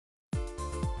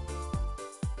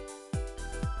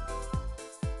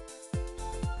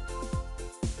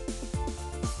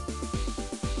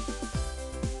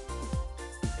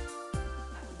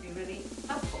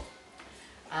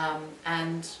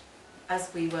And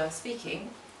as we were speaking,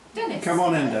 Dennis. Come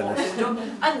on in, Dennis.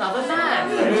 Another man.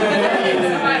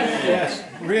 Yes,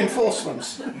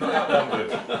 reinforcements.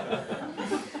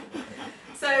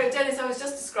 So, Dennis, I was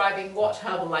just describing what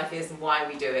Herbalife is and why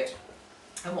we do it,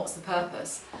 and what's the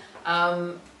purpose.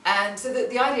 And so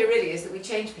the idea really is that we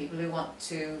change people who want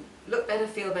to look better,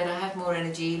 feel better, have more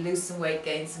energy, lose some weight,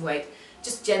 gain some weight,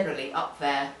 just generally up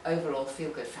their overall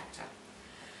feel-good factor.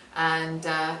 And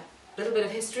a little bit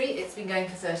of history, it's been going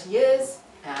for 30 years.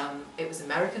 It was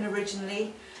American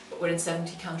originally, but we're in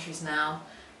 70 countries now.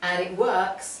 And it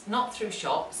works not through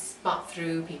shops, but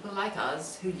through people like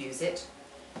us who use it,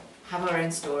 have our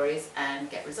own stories and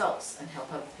get results and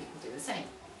help other people do the same.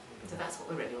 So that's what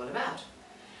we're really all about.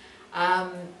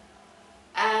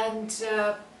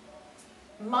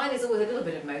 Mine is always a little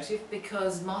bit of motive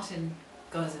because Martin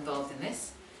got us involved in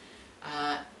this.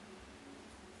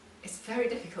 It's very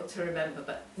difficult to remember,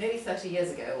 but nearly 30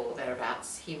 years ago or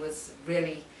thereabouts, he was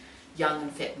really young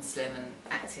and fit and slim and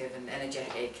active and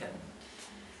energetic, and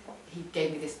he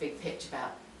gave me this big pitch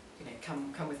about, you know,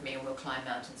 come with me and we'll climb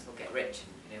mountains and we'll get rich,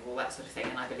 and, you know, all that sort of thing,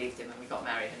 and I believed him and we got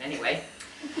married. And anyway,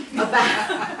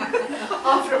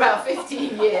 after about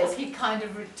 15 years, he kind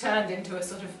of returned into a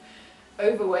sort of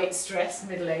overweight, stressed,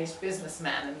 middle-aged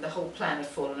businessman, and the whole plan had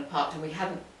fallen apart and we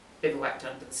hadn't bivouacked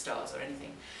under the stars or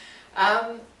anything.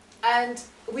 And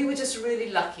we were just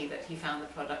really lucky that he found the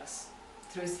products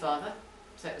through his father.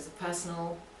 So it was a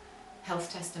personal health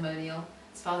testimonial.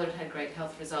 His father had had great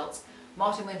health results.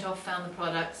 Martin went off, found the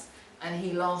products, and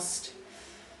he lost,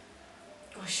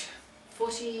 gosh,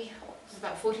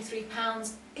 about 43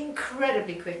 pounds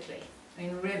incredibly quickly. I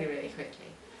mean, really, really quickly.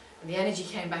 And the energy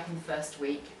came back in the first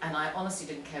week, and I honestly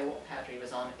didn't care what powder he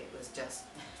was on. It was just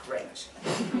great.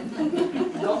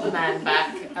 Got the man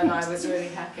back, and I was really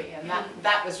happy. And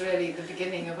that was really the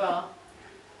beginning of our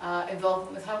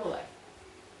involvement with Herbalife.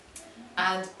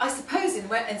 And I suppose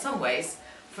in some ways,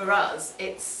 for us,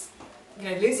 it's, you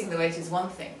know, losing the weight is one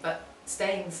thing, but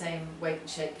staying the same weight and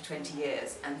shape for 20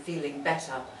 years and feeling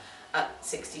better at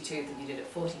 62 than you did at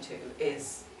 42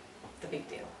 is the big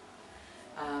deal.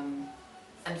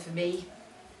 And for me,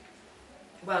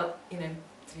 well, you know,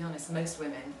 to be honest, most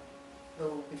women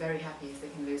will be very happy if they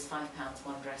can lose 5 pounds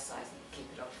one dress size and keep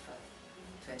it off for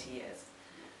 20 years.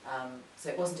 So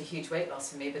it wasn't a huge weight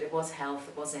loss for me, but it was health,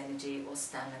 it was energy, it was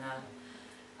stamina,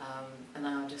 and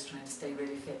now I'm just trying to stay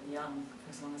really fit and young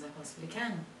for as long as I possibly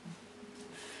can.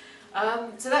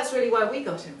 So that's really why we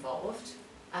got involved,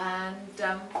 and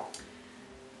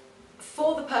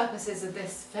for the purposes of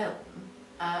this film,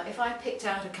 if I picked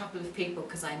out a couple of people,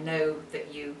 because I know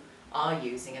that you are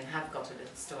using and have got a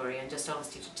little story, and just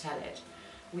asked you to tell it,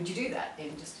 would you do that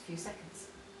in just a few seconds?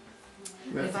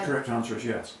 The correct answer is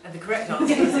yes. And the correct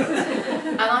answer is yes.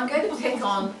 And I'm going to pick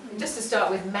on, just to start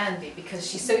with, Mandy, because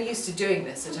she's so used to doing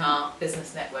this at our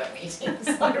business network meetings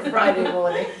on a Friday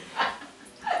morning.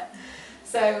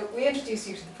 So we introduced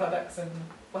you to the products, and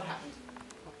what happened?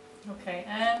 Okay.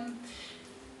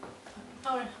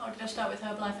 How did I start with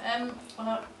Herbalife?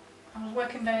 Well, I was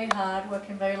working very hard,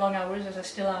 working very long hours, as I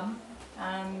still am,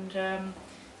 and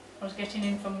I was getting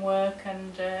in from work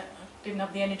and I didn't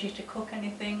have the energy to cook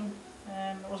anything.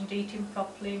 I wasn't eating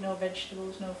properly, no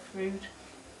vegetables, no fruit.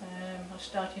 I was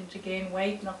starting to gain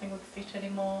weight, nothing would fit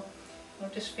anymore. I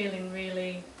was just feeling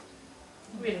really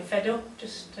fed up,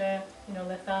 just you know,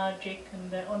 lethargic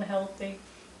and unhealthy.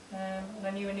 And I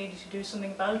knew I needed to do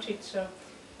something about it, so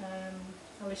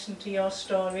I listened to your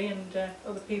story and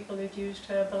other people who'd used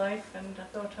Herbalife, and I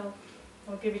thought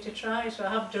I'll give it a try. So I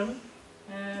have done.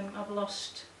 I've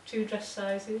lost 2 dress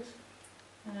sizes.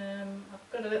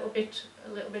 I've got a little bit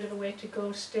of a way to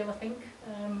go still, I think,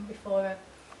 before I,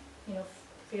 you know,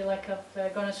 feel like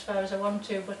I've gone as far as I want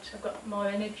to. But I've got more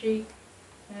energy.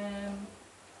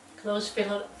 Clothes fit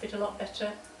a lot better.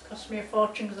 It cost me a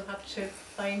fortune because I've had to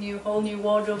buy a whole new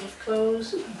wardrobe of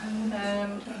clothes.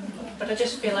 But I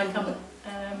just feel like I'm,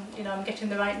 you know, I'm getting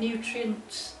the right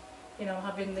nutrients. You know,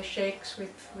 having the shakes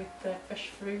with fresh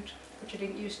fruit, which I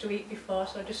didn't used to eat before.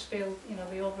 So I just feel, you know,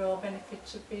 the overall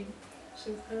benefits have been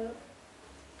superb.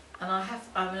 And I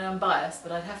mean, I'm biased,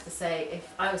 but I'd have to say,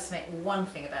 if I was to make one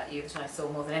thing about you that I saw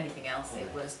more than anything else,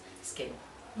 it was skin.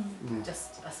 Mm.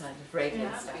 Just a side of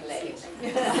radiance.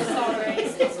 Yeah. Sorry.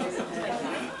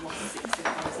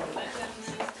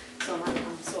 So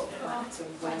I'm sort of back to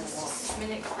where I was.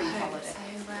 Minute pre-holiday.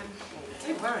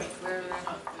 Don't worry,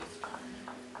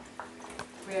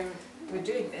 we're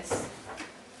doing this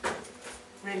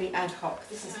really ad hoc.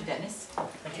 This is for Dennis.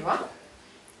 There you are.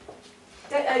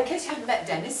 In case you haven't met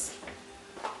Dennis,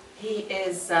 he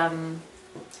is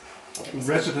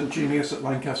Resident genius at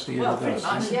Lancaster Well, pretty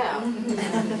University. much, yeah.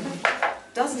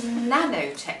 Does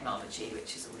nanotechnology,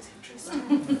 which is always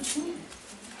interesting.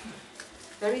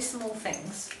 Very small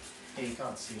things. Yeah, you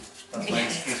can't see. That's my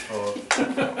excuse for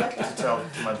to tell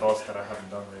my boss that I haven't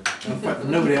done it. In fact,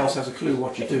 nobody else has a clue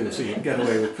what you do, so you can get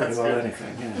away with pretty well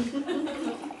anything. Yeah.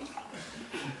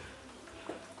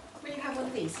 Will you have one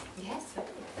of these? Yes.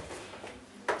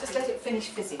 Just let it finish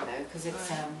fizzing though, because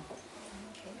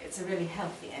it's a really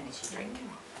healthy energy drink.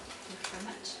 Thank you very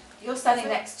much. You're standing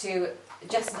next to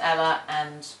Jess and Ella,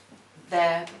 and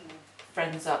their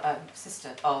friends are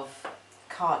sister of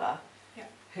Carla, Yeah.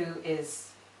 who is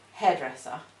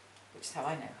hairdresser, which is how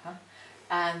I know her.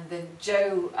 And then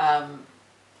Joe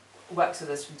works with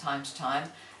us from time to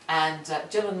time. And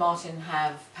Jill and Martin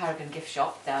have Paragon Gift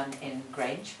Shop down in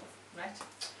Grange. Right.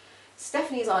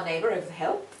 Stephanie's our neighbour over the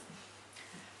hill.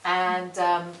 And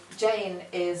Jane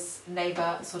is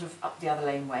neighbour sort of up the other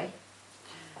laneway.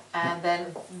 And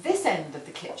then this end of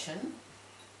the kitchen,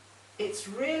 it's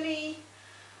really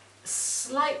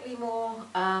slightly more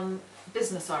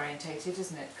business orientated,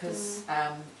 isn't it? Because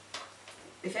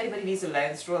if anybody needs a loan,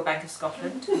 it's Royal Bank of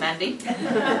Scotland, Mandy.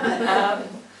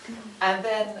 And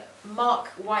then Mark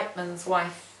Whiteman's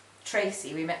wife,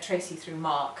 Tracy, we met Tracy through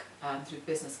Mark, through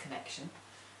business connection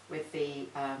with the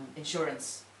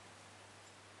insurance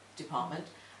department.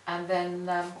 And then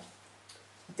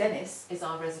Dennis is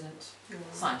our resident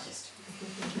scientist.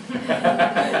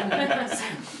 So,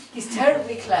 he's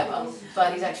terribly clever,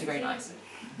 but he's actually very nice.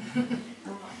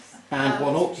 And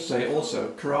one ought to say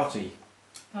also karate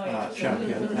Oh, yeah.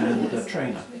 champion and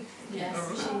trainer. Yes.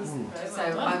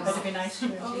 So Better be nice to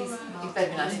her. you better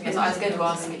be nice to me. So I was going to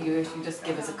ask you if you just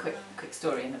give us a quick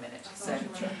story in a minute.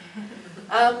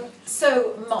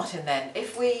 So Martin, then,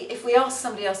 if we ask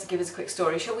somebody else to give us a quick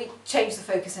story, shall we change the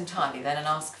focus entirely then and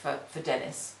ask for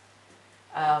Dennis,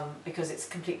 because it's a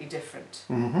completely different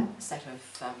set of.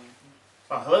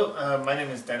 Hello, my name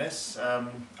is Dennis.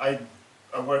 I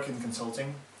work in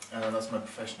consulting. That's my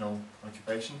professional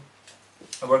occupation.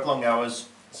 I work long hours,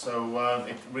 so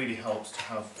it really helps to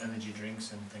have energy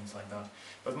drinks and things like that.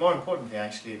 But more importantly,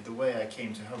 actually, the way I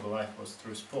came to Herbalife was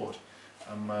through sport.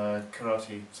 I'm a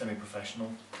karate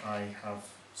semi-professional. I have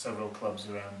several clubs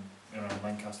around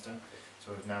Lancaster.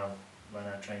 So now when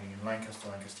I'm training in Lancaster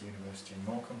University in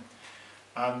Morecambe.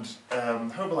 And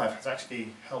Herbalife has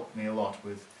actually helped me a lot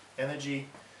with energy,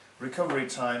 recovery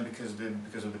time because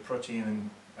of the protein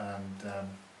and the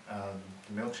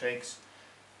milkshakes,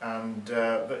 and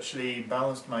virtually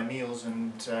balanced my meals,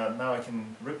 and now I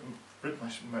can rip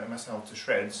myself to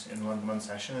shreds in one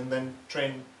session and then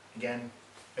train again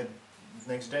the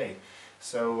next day.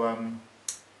 So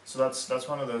so that's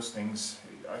one of those things.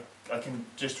 I can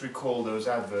just recall those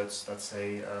adverts that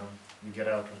say you get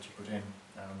out what you put in.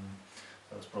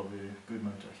 That's probably a good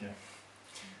motto here.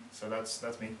 So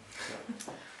that's me.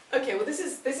 Okay, well this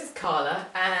is Carla,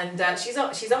 and she's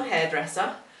our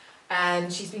hairdresser,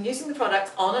 and she's been using the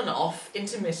product on and off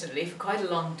intermittently for quite a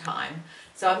long time.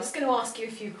 So I'm just going to ask you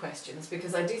a few questions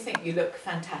because I do think you look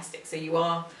fantastic. So you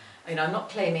are, I'm not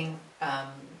claiming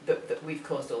that we've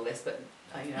caused all this, but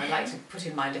I'd like to put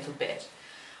in my little bit.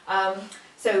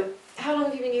 So how long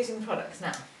have you been using the products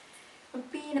now?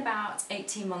 It's been about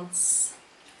 18 months.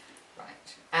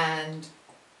 Right, and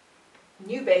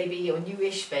new baby or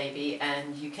newish baby,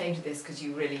 and you came to this because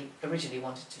you really originally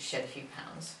wanted to shed a few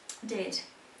pounds. I did.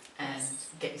 And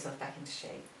get yourself back into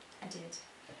shape. I did.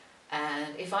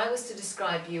 And if I was to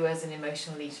describe you as an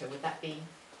emotional eater, would that be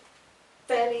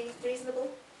fairly reasonable?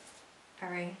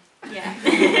 Very. Yeah.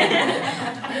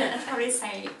 I'd probably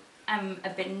say I'm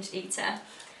a binge eater.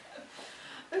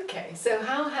 Okay, so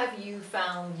how have you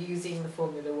found using the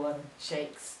Formula One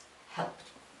shakes helped?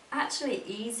 Actually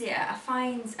easier. I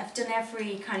find I've done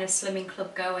every kind of slimming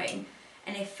club going,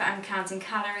 and if I'm counting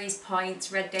calories,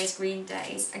 points, red days, green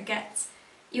days,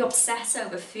 you obsess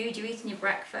over food. You're eating your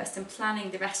breakfast and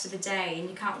planning the rest of the day, and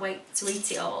you can't wait to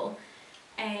eat it all.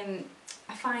 I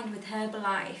find with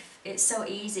Herbalife it's so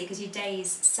easy because your day's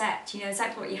set. You know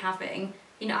exactly what you're having.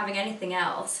 You're not having anything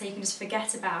else, so you can just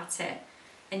forget about it,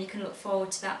 and you can look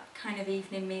forward to that kind of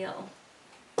evening meal.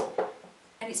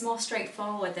 And it's more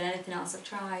straightforward than anything else I've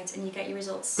tried, and you get your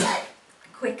results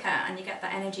quicker, and you get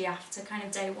that energy after kind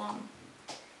of day one.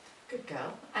 Good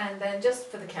girl. And then just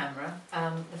for the camera,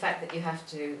 the fact that you have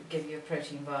to give your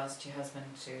protein bars to your husband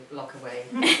to lock away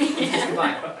is just a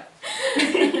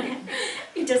byproduct.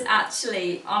 He does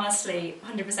actually, honestly,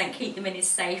 100% keep them in his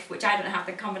safe, which I don't have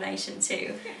the combination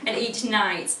to. And each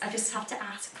night I just have to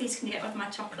ask, please can you get one of my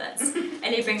chocolates?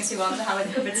 And he brings me one to have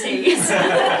with a cup of tea.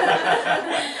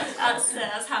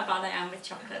 That's how bad I am with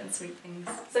chocolate and sweet things.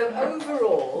 So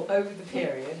overall, over the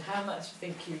period, how much do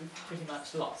you think you've pretty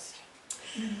much lost?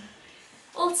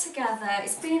 Altogether,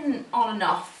 it's been on and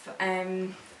off.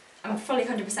 I'm fully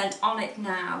 100% on it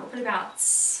now, probably about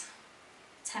 £10.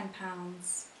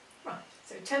 Right,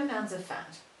 so £10 of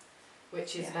fat,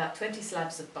 which is Yeah. about 20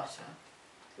 slabs of butter,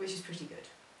 which is pretty good.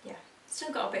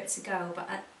 Still got a bit to go, but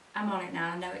I'm on it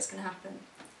now. I know it's going to happen.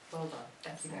 Well done,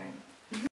 thank you very much.